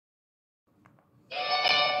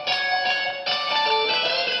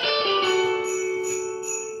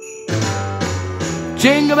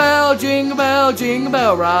jingle bell, jingle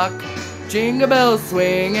bell rock. Jingle bells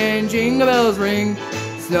swing and jingle bells ring,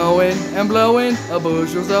 snowing and blowing a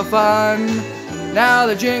bushels of fun. Now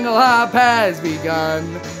the jingle hop has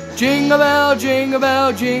begun. Jingle bell, jingle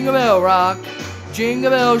bell, jingle bell rock. Jingle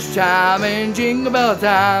bells chime in jingle bell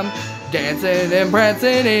time, dancing and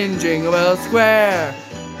prancing in Jingle Bell Square.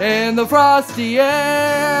 In the frosty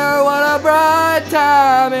air, what a bright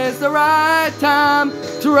time, it's the right time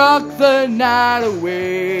to rock the night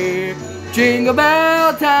away. Jingle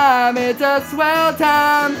bell time, it's a swell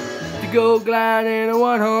time to go glide in a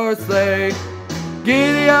one-horse sleigh.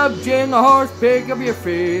 Giddy up, jingle horse, pick up your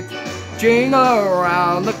feet, jingle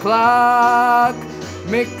around the clock.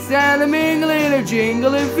 Mix and a mingle in a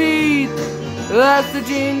jingling feet, that's the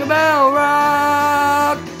Jingle Bell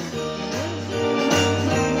Rock.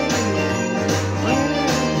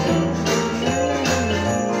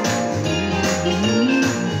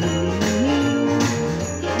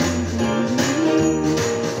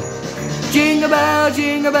 Jingle bell,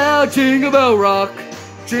 jingle bell, jingle bell rock.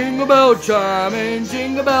 Jingle bell chime in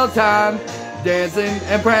jingle bell time, dancing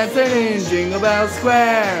and prancing in Jingle Bell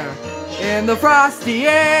Square. In the frosty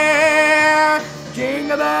air,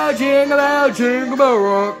 jingle bell, jingle bell, jingle bell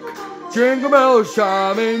rock. Jingle bells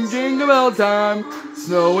chime in jingle bell time,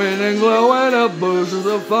 snowing and glowing up bushels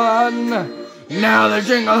of fun. Now the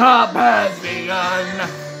jingle hop has begun.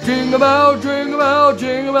 Jingle bell, jingle bell,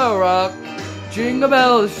 jingle bell rock. Jingle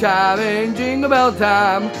bells chime in jingle bell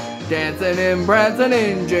time, dancing and prancing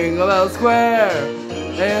in Jingle Bell Square.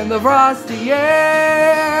 In the frosty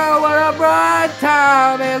air, what a bright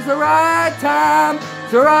time, it's the right time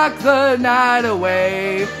to rock the night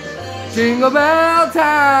away. Jingle bell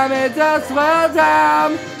time, it's a swell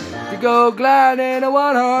time to go glide in a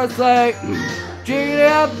one-horse sleigh. Jingle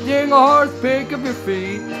up, jingle horse, pick up your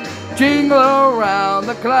feet, jingle around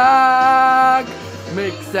the clock.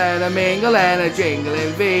 Mix and a mingle and a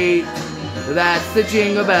jingling beat, that's the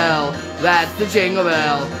Jingle Bell, that's the Jingle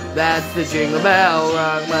Bell, that's the Jingle Bell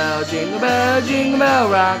Rock. Well, jingle bell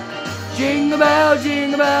rock. Jingle bell,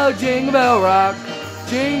 jingle bell, jingle bell rock.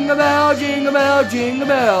 Jingle bell, jingle bell, jingle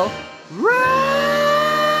bell rock.